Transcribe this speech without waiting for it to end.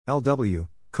LW,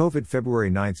 COVID February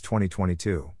 9,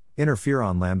 2022,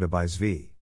 Interferon Lambda by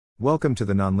SV. Welcome to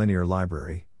the Nonlinear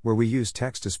Library, where we use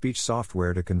text-to-speech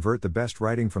software to convert the best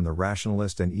writing from the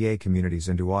rationalist and EA communities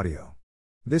into audio.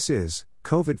 This is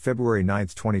COVID February 9,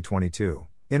 2022,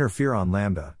 Interferon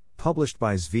Lambda, published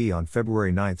by SV on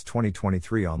February 9,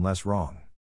 2023 on Less Wrong.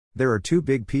 There are two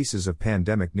big pieces of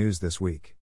pandemic news this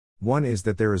week. One is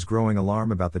that there is growing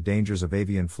alarm about the dangers of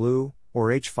avian flu, or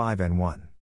H5N1.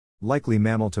 Likely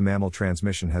mammal-to-mammal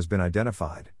transmission has been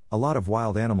identified, a lot of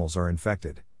wild animals are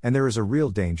infected, and there is a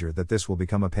real danger that this will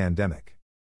become a pandemic.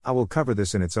 I will cover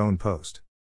this in its own post.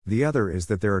 The other is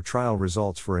that there are trial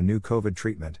results for a new COVID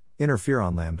treatment,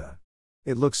 Interferon Lambda.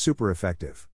 It looks super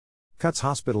effective. Cuts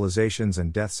hospitalizations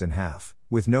and deaths in half,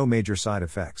 with no major side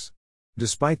effects.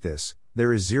 Despite this,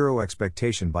 there is zero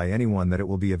expectation by anyone that it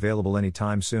will be available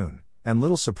anytime soon, and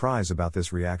little surprise about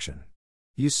this reaction.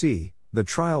 You see, the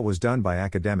trial was done by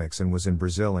academics and was in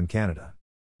Brazil and Canada.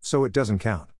 So it doesn't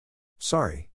count.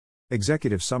 Sorry.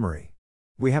 Executive summary.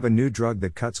 We have a new drug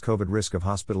that cuts COVID risk of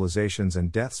hospitalizations and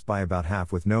deaths by about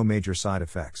half with no major side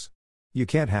effects. You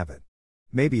can't have it.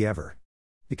 Maybe ever.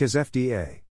 Because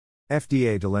FDA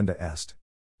delenda est.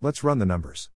 Let's run the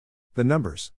numbers. The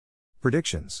numbers.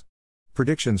 Predictions.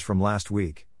 Predictions from last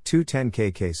week,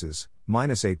 210K cases,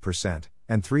 minus 8%,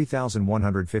 and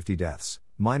 3,150 deaths,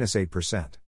 minus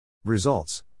 8%.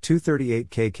 Results,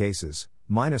 238K cases,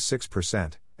 minus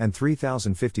 6%, and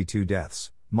 3,052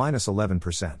 deaths, minus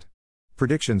 11%.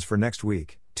 Predictions for next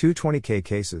week, 220K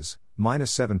cases,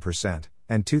 minus 7%,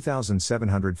 and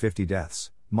 2,750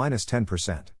 deaths, minus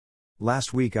 10%.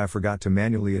 Last week I forgot to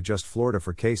manually adjust Florida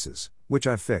for cases, which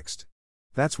I've fixed.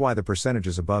 That's why the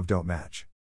percentages above don't match.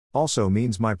 Also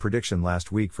means my prediction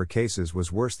last week for cases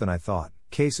was worse than I thought.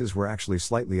 Cases were actually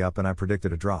slightly up and I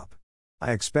predicted a drop.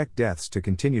 I expect deaths to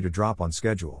continue to drop on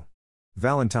schedule.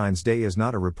 Valentine's Day is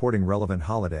not a reporting relevant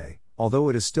holiday, although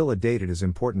it is still a date it is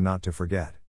important not to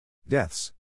forget.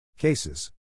 Deaths.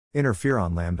 Cases.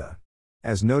 Interferon Lambda.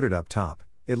 As noted up top,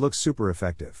 it looks super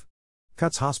effective.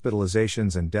 Cuts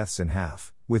hospitalizations and deaths in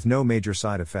half, with no major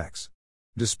side effects.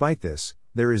 Despite this,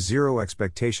 there is zero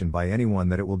expectation by anyone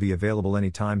that it will be available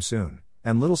anytime soon,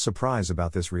 and little surprise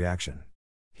about this reaction.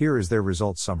 Here is their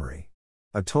results summary.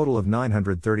 A total of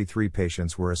 933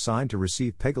 patients were assigned to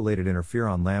receive pegylated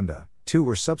interferon lambda, 2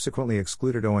 were subsequently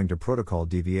excluded owing to protocol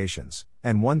deviations,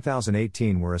 and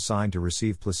 1,018 were assigned to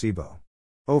receive placebo.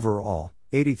 Overall,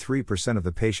 83% of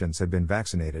the patients had been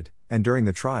vaccinated, and during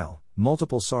the trial,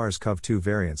 multiple SARS-CoV-2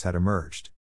 variants had emerged.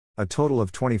 A total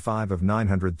of 25 of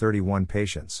 931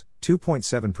 patients,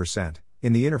 2.7%,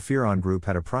 in the interferon group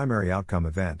had a primary outcome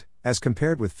event, as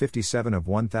compared with 57 of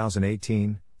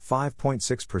 1,018,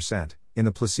 5.6%, in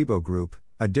the placebo group,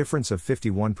 a difference of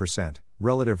 51%,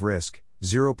 relative risk,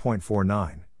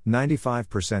 0.49,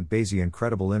 95% Bayesian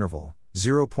credible interval,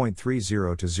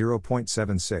 0.30 to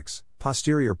 0.76,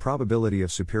 posterior probability of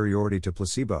superiority to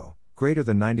placebo, greater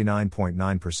than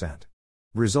 99.9%.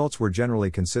 Results were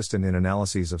generally consistent in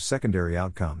analyses of secondary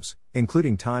outcomes,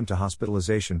 including time to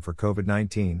hospitalization for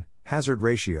COVID-19, hazard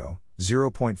ratio,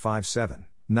 0.57,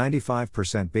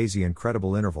 95% Bayesian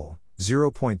credible interval,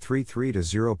 0.33 to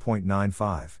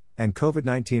 0.95, and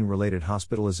COVID-19 related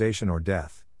hospitalization or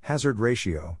death, hazard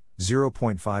ratio,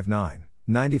 0.59,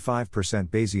 95%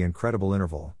 Bayesian credible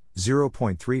interval,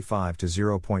 0.35 to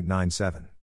 0.97.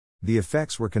 The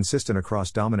effects were consistent across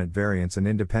dominant variants and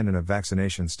independent of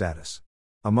vaccination status.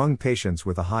 Among patients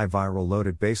with a high viral load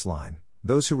at baseline,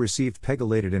 those who received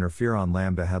pegylated interferon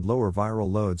lambda had lower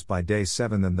viral loads by day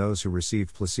 7 than those who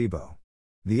received placebo.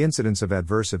 The incidence of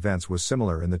adverse events was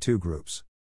similar in the two groups.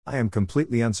 I am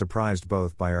completely unsurprised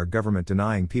both by our government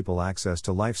denying people access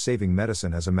to life-saving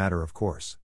medicine as a matter of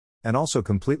course, and also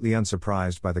completely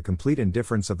unsurprised by the complete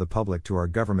indifference of the public to our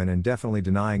government indefinitely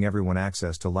denying everyone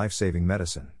access to life-saving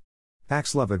medicine.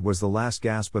 Paxlovid was the last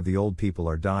gasp of the old people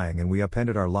are dying and we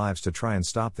upended our lives to try and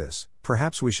stop this.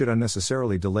 Perhaps we should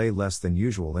unnecessarily delay less than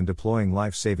usual in deploying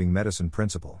life-saving medicine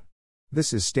principle.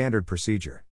 This is standard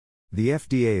procedure. The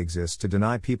FDA exists to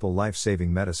deny people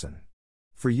life-saving medicine.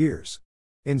 For years.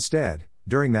 Instead,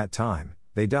 during that time,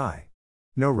 they die.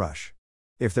 No rush.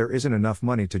 If there isn't enough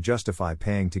money to justify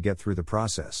paying to get through the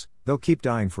process, they'll keep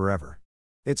dying forever.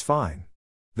 It's fine.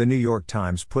 The New York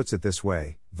Times puts it this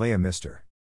way, via Mr.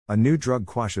 A new drug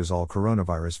quashes all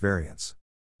coronavirus variants.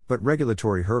 But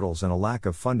regulatory hurdles and a lack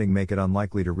of funding make it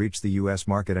unlikely to reach the US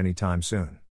market anytime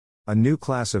soon. A new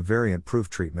class of variant-proof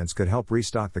treatments could help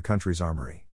restock the country's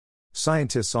armory.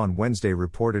 Scientists on Wednesday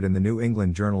reported in the New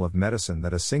England Journal of Medicine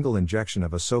that a single injection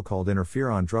of a so-called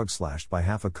interferon drug slashed by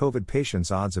half a COVID patient's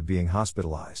odds of being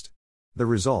hospitalized. The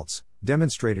results,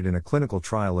 demonstrated in a clinical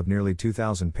trial of nearly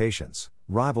 2,000 patients,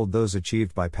 rivaled those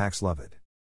achieved by Paxlovid.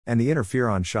 And the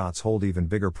interferon shots hold even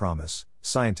bigger promise,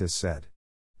 scientists said.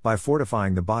 By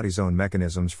fortifying the body's own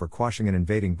mechanisms for quashing an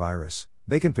invading virus,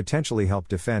 they can potentially help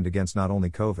defend against not only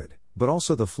COVID, but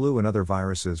also the flu and other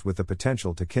viruses with the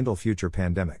potential to kindle future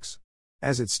pandemics.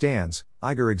 As it stands,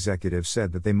 Iger executives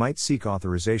said that they might seek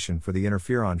authorization for the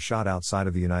interferon shot outside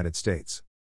of the United States.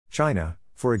 China,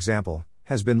 for example,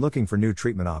 has been looking for new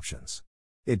treatment options.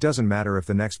 It doesn't matter if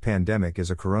the next pandemic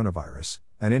is a coronavirus,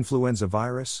 an influenza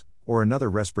virus, or another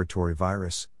respiratory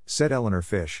virus, said Eleanor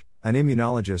Fish, an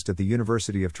immunologist at the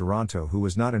University of Toronto who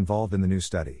was not involved in the new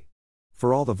study.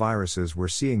 For all the viruses we're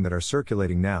seeing that are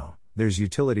circulating now, there's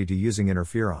utility to using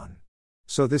interferon.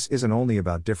 So this isn't only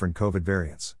about different COVID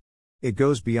variants. It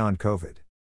goes beyond COVID.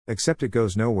 Except it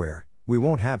goes nowhere, we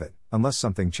won't have it, unless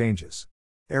something changes.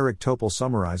 Eric Topol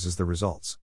summarizes the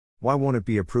results. Why won't it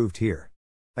be approved here?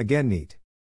 Again, neat.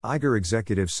 Iger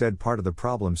executives said part of the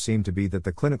problem seemed to be that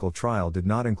the clinical trial did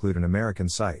not include an American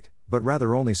site, but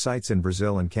rather only sites in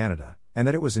Brazil and Canada, and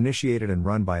that it was initiated and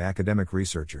run by academic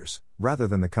researchers, rather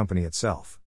than the company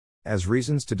itself. As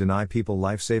reasons to deny people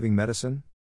life-saving medicine?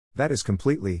 That is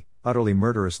completely, utterly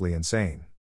murderously insane.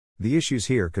 The issues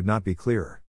here could not be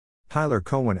clearer. Tyler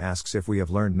Cohen asks if we have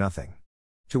learned nothing.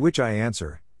 To which I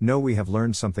answer, no, we have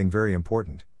learned something very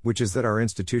important, which is that our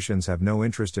institutions have no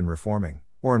interest in reforming,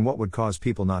 or in what would cause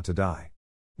people not to die.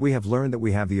 We have learned that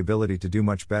we have the ability to do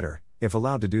much better, if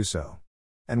allowed to do so.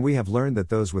 And we have learned that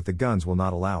those with the guns will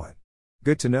not allow it.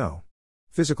 Good to know.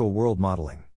 Physical world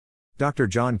modeling. Dr.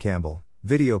 John Campbell,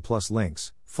 video plus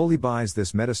links, fully buys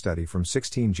this meta-study from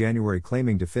 16 January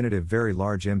claiming definitive very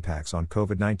large impacts on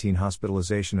COVID-19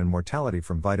 hospitalization and mortality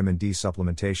from vitamin D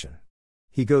supplementation.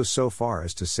 He goes so far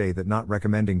as to say that not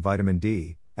recommending vitamin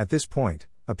D, at this point,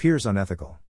 appears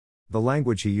unethical. The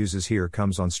language he uses here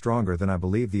comes on stronger than I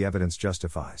believe the evidence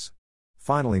justifies.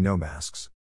 Finally, no masks.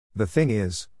 The thing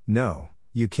is, no,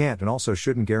 you can't and also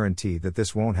shouldn't guarantee that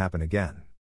this won't happen again.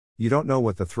 You don't know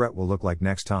what the threat will look like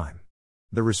next time.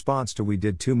 The response to "we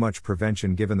did too much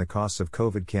prevention given the costs of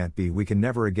COVID" can't be "we can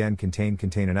never again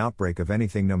contain an outbreak of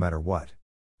anything no matter what."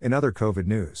 In other COVID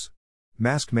news,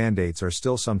 mask mandates are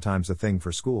still sometimes a thing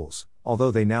for schools,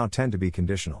 although they now tend to be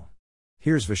conditional.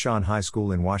 Here's Vashon High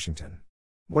School in Washington.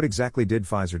 What exactly did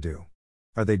Pfizer do?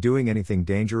 Are they doing anything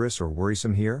dangerous or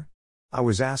worrisome here? I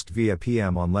was asked via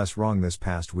PM on Less Wrong this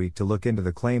past week to look into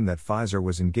the claim that Pfizer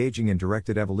was engaging in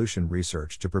directed evolution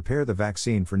research to prepare the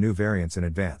vaccine for new variants in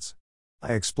advance.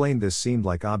 I explained this seemed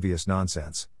like obvious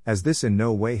nonsense, as this in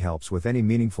no way helps with any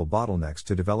meaningful bottlenecks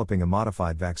to developing a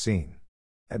modified vaccine.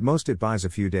 At most it buys a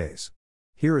few days.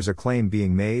 Here is a claim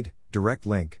being made, direct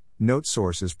link, note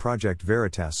source is Project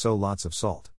Veritas, so lots of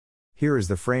salt. Here is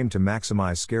the frame to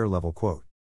maximize scare level quote.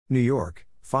 New York,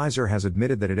 Pfizer has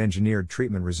admitted that it engineered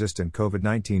treatment-resistant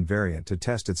COVID-19 variant to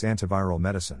test its antiviral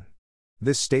medicine.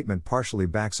 This statement partially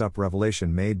backs up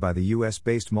revelation made by the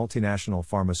US-based multinational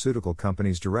pharmaceutical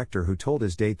company's director who told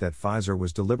his date that Pfizer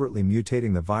was deliberately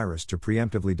mutating the virus to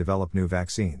preemptively develop new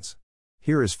vaccines.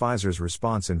 Here is Pfizer's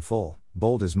response in full,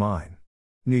 bold as mine.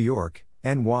 New York,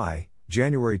 NY,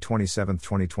 January 27,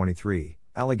 2023.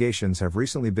 Allegations have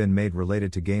recently been made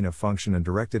related to gain-of-function and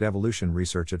directed evolution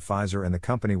research at Pfizer, and the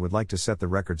company would like to set the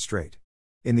record straight.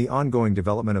 In the ongoing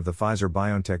development of the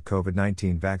Pfizer-BioNTech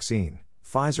COVID-19 vaccine,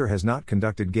 Pfizer has not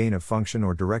conducted gain-of-function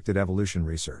or directed evolution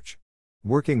research.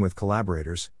 Working with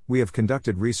collaborators, we have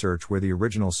conducted research where the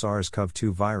original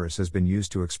SARS-CoV-2 virus has been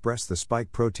used to express the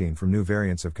spike protein from new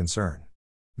variants of concern.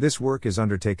 This work is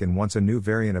undertaken once a new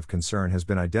variant of concern has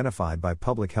been identified by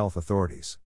public health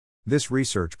authorities. This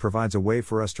research provides a way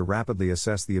for us to rapidly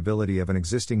assess the ability of an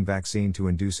existing vaccine to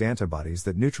induce antibodies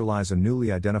that neutralize a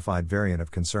newly identified variant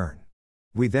of concern.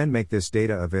 We then make this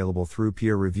data available through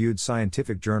peer-reviewed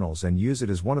scientific journals and use it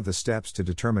as one of the steps to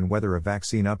determine whether a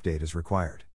vaccine update is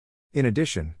required. In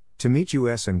addition, to meet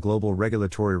US and global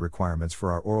regulatory requirements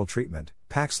for our oral treatment,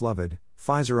 Paxlovid,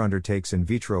 Pfizer undertakes in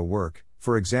vitro work,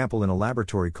 for example in a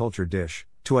laboratory culture dish,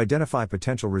 to identify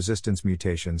potential resistance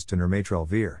mutations to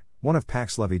nirmatrelvir, one of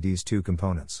Paxlovid's two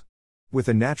components. With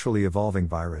a naturally evolving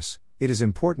virus, it is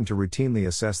important to routinely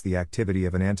assess the activity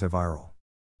of an antiviral.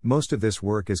 Most of this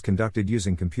work is conducted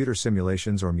using computer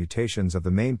simulations or mutations of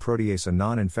the main protease, a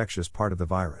non-infectious part of the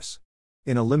virus.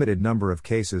 In a limited number of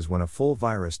cases when a full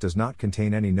virus does not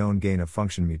contain any known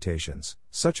gain-of-function mutations,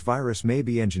 such virus may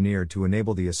be engineered to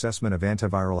enable the assessment of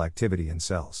antiviral activity in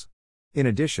cells. In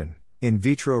addition, in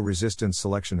vitro resistance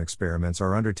selection experiments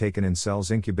are undertaken in cells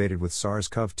incubated with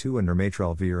SARS-CoV-2 and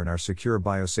nirmatrelvir in our Secure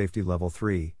Biosafety Level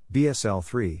 3,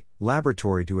 BSL-3,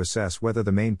 laboratory to assess whether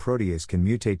the main protease can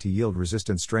mutate to yield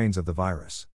resistant strains of the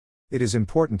virus. It is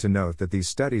important to note that these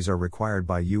studies are required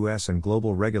by US and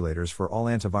global regulators for all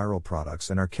antiviral products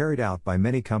and are carried out by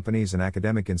many companies and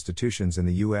academic institutions in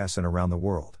the US and around the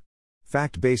world.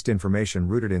 Fact-based information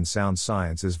rooted in sound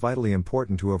science is vitally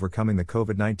important to overcoming the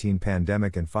COVID-19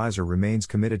 pandemic, and Pfizer remains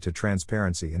committed to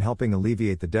transparency and helping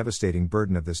alleviate the devastating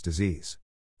burden of this disease.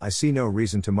 I see no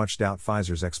reason to much doubt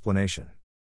Pfizer's explanation.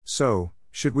 So,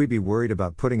 should we be worried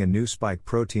about putting a new spike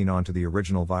protein onto the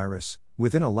original virus,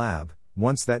 within a lab,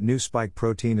 once that new spike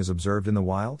protein is observed in the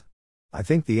wild? I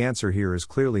think the answer here is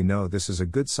clearly no. This is a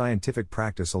good scientific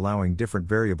practice, allowing different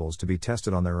variables to be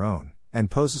tested on their own,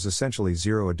 and poses essentially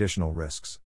zero additional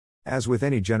risks. As with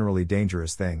any generally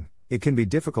dangerous thing, it can be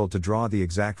difficult to draw the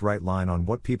exact right line on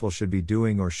what people should be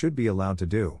doing or should be allowed to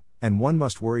do, and one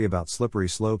must worry about slippery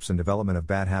slopes and development of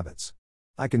bad habits.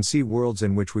 I can see worlds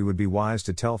in which we would be wise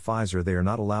to tell Pfizer they are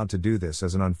not allowed to do this,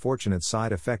 as an unfortunate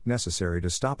side effect necessary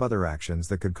to stop other actions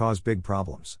that could cause big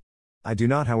problems. I do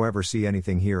not, however, see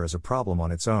anything here as a problem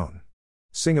on its own.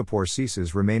 Singapore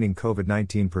ceases remaining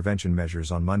COVID-19 prevention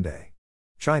measures on Monday.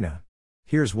 China.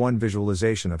 Here's one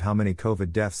visualization of how many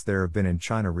COVID deaths there have been in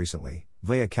China recently,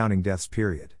 via counting deaths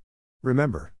period.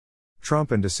 Remember,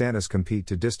 Trump and DeSantis compete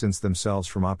to distance themselves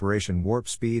from Operation Warp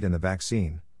Speed and the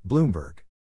vaccine, Bloomberg.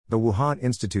 The Wuhan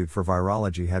Institute for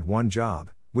Virology had one job,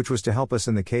 which was to help us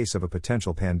in the case of a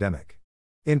potential pandemic.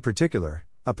 In particular,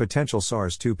 a potential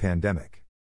SARS-2 pandemic.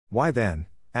 Why then,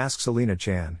 asks Selena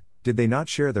Chan, did they not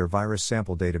share their virus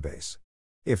sample database?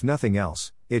 If nothing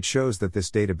else, it shows that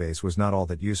this database was not all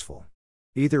that useful.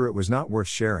 Either it was not worth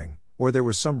sharing, or there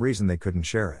was some reason they couldn't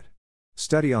share it.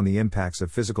 Study on the impacts of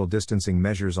physical distancing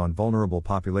measures on vulnerable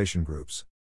population groups.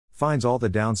 Finds all the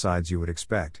downsides you would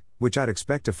expect, which I'd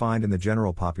expect to find in the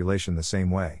general population the same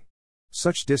way.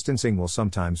 Such distancing will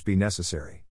sometimes be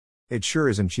necessary. It sure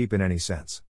isn't cheap in any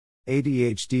sense.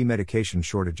 ADHD medication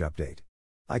shortage update.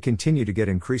 I continue to get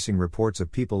increasing reports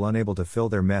of people unable to fill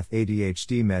their meth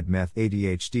ADHD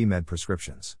med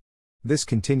prescriptions. This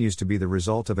continues to be the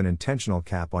result of an intentional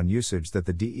cap on usage that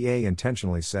the DEA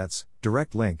intentionally sets,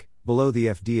 direct link, below the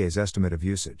FDA's estimate of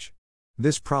usage.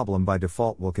 This problem by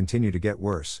default will continue to get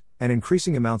worse, and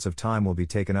increasing amounts of time will be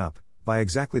taken up, by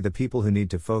exactly the people who need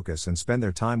to focus and spend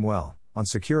their time well, on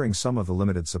securing some of the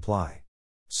limited supply.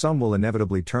 Some will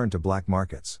inevitably turn to black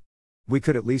markets. We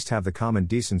could at least have the common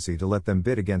decency to let them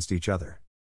bid against each other.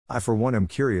 I for one am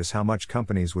curious how much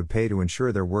companies would pay to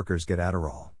ensure their workers get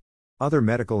Adderall. Other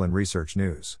medical and research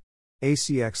news.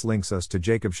 ACX links us to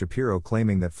Jacob Shapiro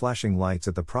claiming that flashing lights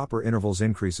at the proper intervals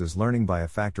increases learning by a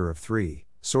factor of 3,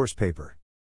 source paper.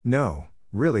 No,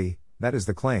 really, that is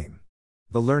the claim.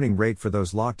 The learning rate for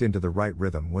those locked into the right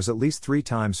rhythm was at least 3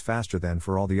 times faster than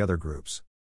for all the other groups.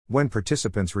 When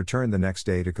participants returned the next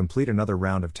day to complete another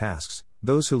round of tasks,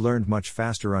 those who learned much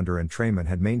faster under entrainment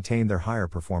had maintained their higher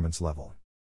performance level.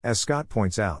 As Scott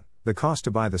points out, the cost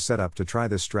to buy the setup to try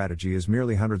this strategy is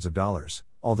merely hundreds of dollars,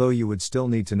 although you would still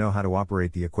need to know how to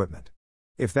operate the equipment.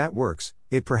 If that works,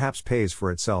 it perhaps pays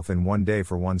for itself in one day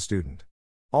for one student.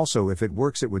 Also, if it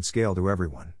works, it would scale to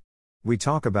everyone. We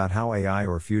talk about how AI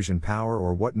or fusion power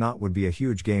or whatnot would be a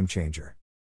huge game changer.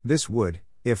 This would,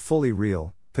 if fully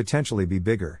real, potentially be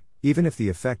bigger, even if the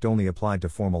effect only applied to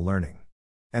formal learning.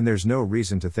 And there's no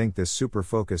reason to think this super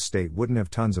focused state wouldn't have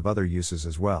tons of other uses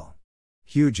as well.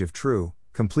 Huge if true,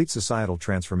 complete societal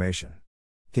transformation.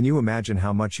 Can you imagine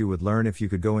how much you would learn if you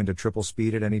could go into triple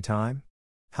speed at any time?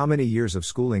 How many years of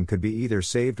schooling could be either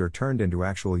saved or turned into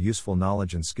actual useful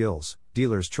knowledge and skills?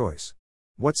 Dealer's choice.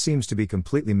 What seems to be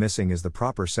completely missing is the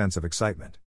proper sense of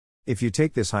excitement. If you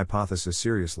take this hypothesis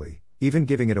seriously, even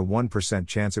giving it a 1%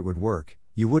 chance it would work,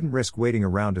 you wouldn't risk waiting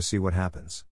around to see what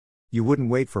happens. You wouldn't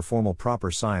wait for formal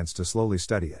proper science to slowly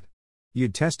study it.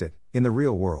 You'd test it, in the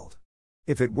real world.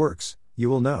 If it works, you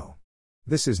will know.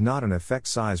 This is not an effect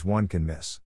size one can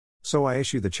miss. So I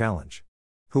issue the challenge.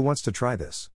 Who wants to try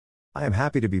this? I am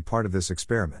happy to be part of this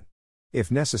experiment.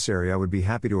 If necessary, I would be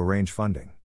happy to arrange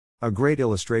funding. A great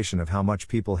illustration of how much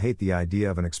people hate the idea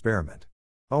of an experiment.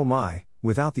 Oh my,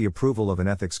 without the approval of an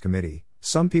ethics committee,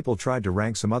 some people tried to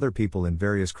rank some other people in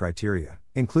various criteria,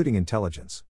 including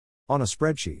intelligence. On a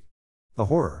spreadsheet. The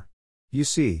horror. You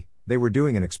see, they were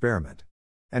doing an experiment.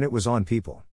 And it was on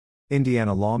people.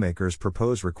 Indiana lawmakers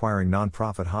propose requiring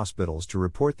nonprofit hospitals to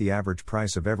report the average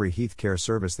price of every healthcare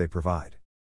service they provide.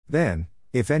 Then,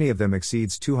 if any of them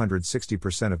exceeds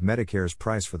 260% of Medicare's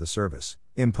price for the service,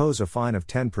 impose a fine of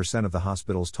 10% of the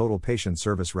hospital's total patient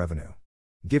service revenue.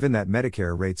 Given that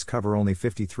Medicare rates cover only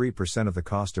 53% of the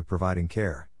cost of providing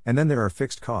care, and then there are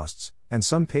fixed costs, and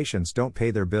some patients don't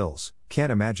pay their bills,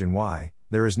 can't imagine why,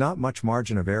 there is not much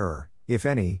margin of error, if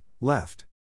any, left.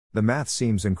 The math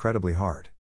seems incredibly hard.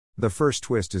 The first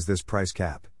twist is this price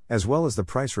cap, as well as the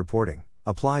price reporting,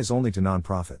 applies only to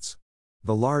nonprofits.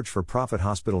 The large for-profit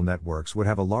hospital networks would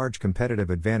have a large competitive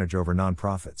advantage over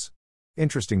nonprofits.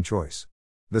 Interesting choice.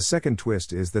 The second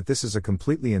twist is that this is a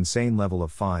completely insane level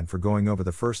of fine for going over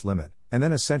the first limit, and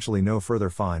then essentially no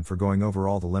further fine for going over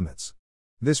all the limits.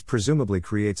 This presumably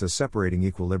creates a separating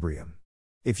equilibrium.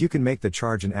 If you can make the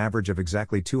charge an average of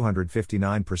exactly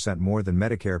 259% more than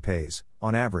Medicare pays,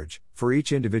 on average, for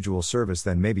each individual service,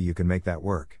 then maybe you can make that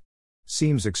work.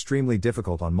 Seems extremely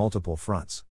difficult on multiple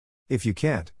fronts. If you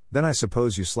can't, then I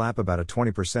suppose you slap about a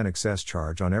 20% excess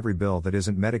charge on every bill that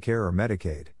isn't Medicare or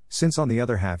Medicaid, since on the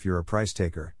other half you're a price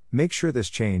taker. Make sure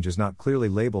this change is not clearly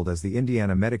labeled as the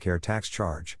Indiana Medicare tax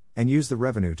charge, and use the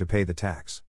revenue to pay the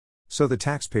tax. So the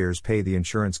taxpayers pay the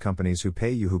insurance companies who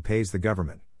pay you, who pays the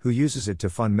government, who uses it to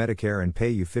fund Medicare and pay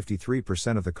you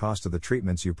 53% of the cost of the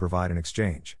treatments you provide in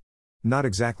exchange. Not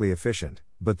exactly efficient,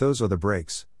 but those are the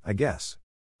breaks, I guess.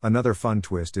 Another fun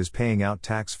twist is paying out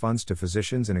tax funds to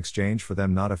physicians in exchange for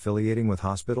them not affiliating with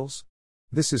hospitals.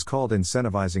 This is called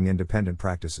incentivizing independent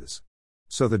practices.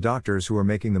 So the doctors who are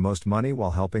making the most money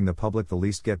while helping the public the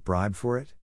least get bribed for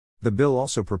it? The bill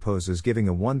also proposes giving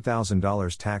a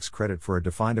 $1,000 tax credit for a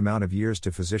defined amount of years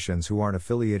to physicians who aren't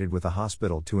affiliated with a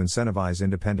hospital to incentivize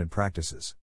independent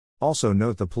practices. Also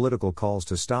note the political calls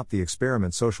to stop the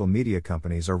experiment social media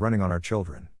companies are running on our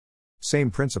children. Same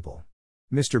principle.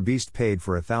 Mr. Beast paid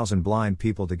for 1,000 blind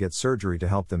people to get surgery to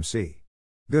help them see.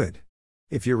 Good.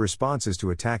 If your response is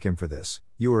to attack him for this,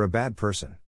 you are a bad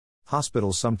person.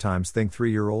 Hospitals sometimes think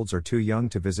 3-year-olds are too young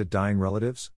to visit dying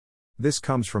relatives. This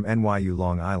comes from NYU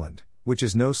Long Island, which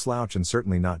is no slouch and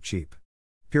certainly not cheap.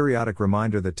 Periodic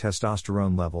reminder that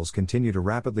testosterone levels continue to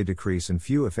rapidly decrease and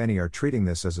few if any are treating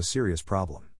this as a serious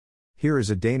problem. Here is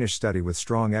a Danish study with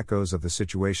strong echoes of the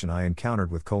situation I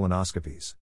encountered with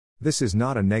colonoscopies. This is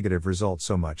not a negative result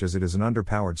so much as it is an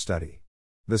underpowered study.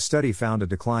 The study found a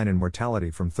decline in mortality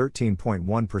from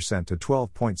 13.1% to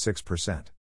 12.6%.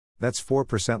 That's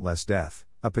 4% less death,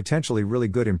 a potentially really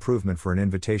good improvement for an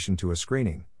invitation to a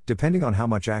screening, depending on how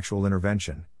much actual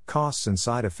intervention, costs and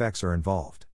side effects are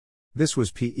involved. This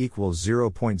was p equals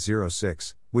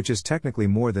 0.06, which is technically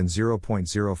more than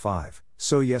 0.05,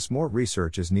 so yes, more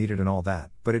research is needed and all that,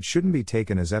 but it shouldn't be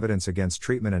taken as evidence against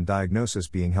treatment and diagnosis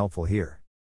being helpful here.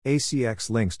 ACX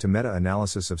links to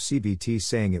meta-analysis of CBT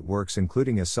saying it works,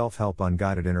 including a self-help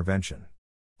unguided intervention.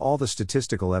 All the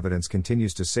statistical evidence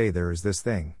continues to say there is this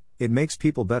thing, it makes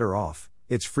people better off,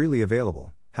 it's freely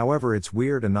available, however it's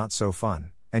weird and not so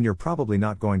fun, and you're probably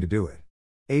not going to do it.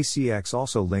 ACX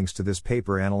also links to this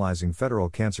paper analyzing federal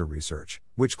cancer research,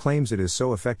 which claims it is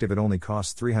so effective it only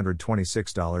costs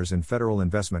 $326 in federal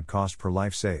investment cost per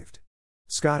life saved.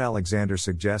 Scott Alexander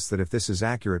suggests that if this is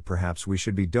accurate, perhaps we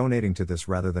should be donating to this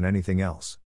rather than anything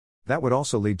else. That would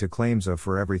also lead to claims of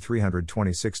for every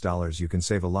 $326 you can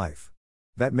save a life.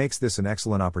 That makes this an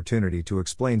excellent opportunity to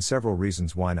explain several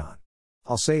reasons why not.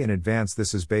 I'll say in advance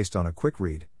this is based on a quick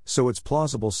read, so it's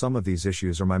plausible some of these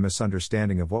issues are my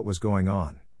misunderstanding of what was going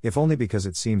on, if only because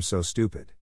it seems so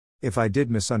stupid. If I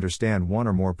did misunderstand one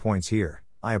or more points here,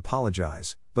 I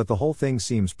apologize, but the whole thing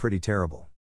seems pretty terrible.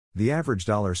 The average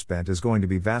dollar spent is going to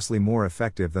be vastly more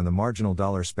effective than the marginal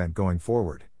dollar spent going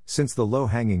forward, since the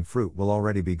low-hanging fruit will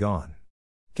already be gone.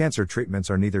 Cancer treatments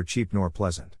are neither cheap nor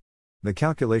pleasant. The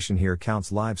calculation here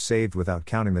counts lives saved without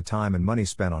counting the time and money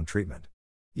spent on treatment.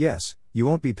 Yes, you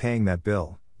won't be paying that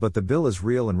bill, but the bill is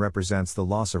real and represents the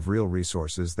loss of real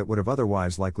resources that would have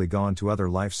otherwise likely gone to other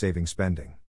life-saving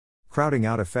spending. Crowding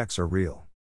out effects are real.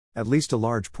 At least a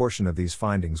large portion of these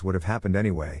findings would have happened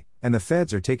anyway, and the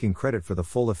feds are taking credit for the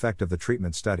full effect of the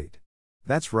treatment studied.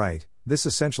 That's right, this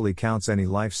essentially counts any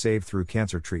life saved through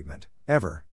cancer treatment,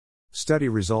 ever. Study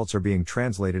results are being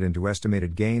translated into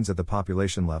estimated gains at the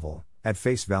population level, at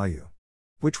face value.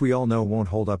 Which we all know won't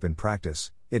hold up in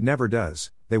practice, it never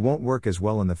does, they won't work as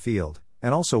well in the field,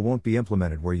 and also won't be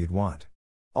implemented where you'd want.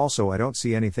 Also, I don't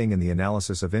see anything in the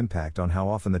analysis of impact on how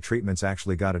often the treatments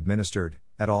actually got administered,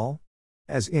 at all.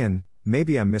 As in,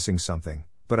 maybe I'm missing something,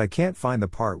 but I can't find the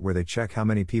part where they check how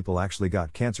many people actually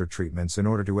got cancer treatments in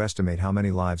order to estimate how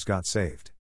many lives got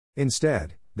saved.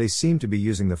 Instead, they seem to be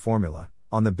using the formula,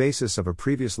 on the basis of a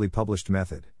previously published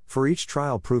method, for each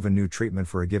trial proven new treatment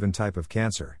for a given type of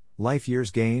cancer, life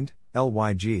years gained,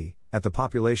 LYG, at the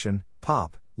population,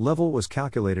 POP, level was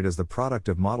calculated as the product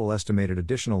of model estimated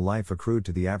additional life accrued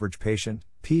to the average patient,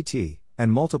 PT,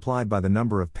 and multiplied by the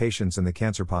number of patients in the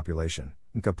cancer population,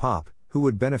 NCA-POP, who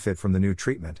would benefit from the new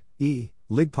treatment,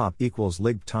 LIG-POP equals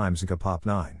LIG times NCA-POP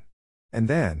 9. And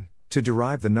then, to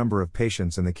derive the number of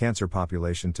patients in the cancer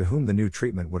population to whom the new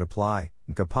treatment would apply,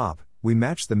 NCA-POP, we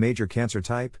match the major cancer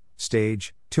type,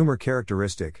 stage, tumor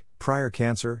characteristic, prior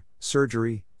cancer,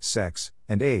 surgery, sex,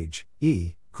 and age,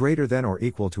 greater than or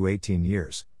equal to 18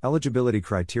 years, eligibility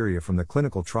criteria from the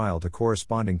clinical trial to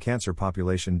corresponding cancer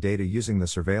population data using the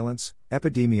surveillance,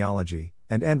 epidemiology,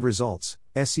 and end results,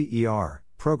 SEER,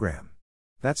 program.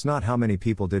 That's not how many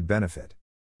people did benefit.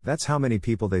 That's how many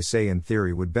people they say in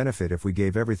theory would benefit if we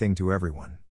gave everything to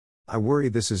everyone. I worry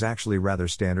this is actually rather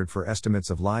standard for estimates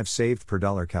of lives saved per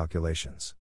dollar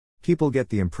calculations. People get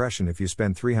the impression if you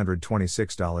spend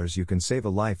 $326 you can save a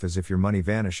life as if your money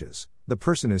vanishes, the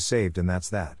person is saved and that's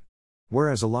that.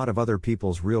 Whereas a lot of other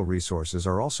people's real resources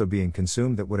are also being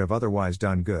consumed that would have otherwise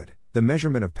done good, the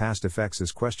measurement of past effects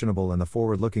is questionable and the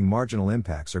forward-looking marginal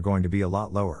impacts are going to be a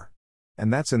lot lower.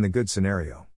 And that's in the good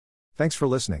scenario. Thanks for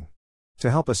listening. To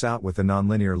help us out with the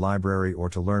Nonlinear Library or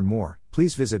to learn more,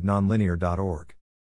 please visit nonlinear.org.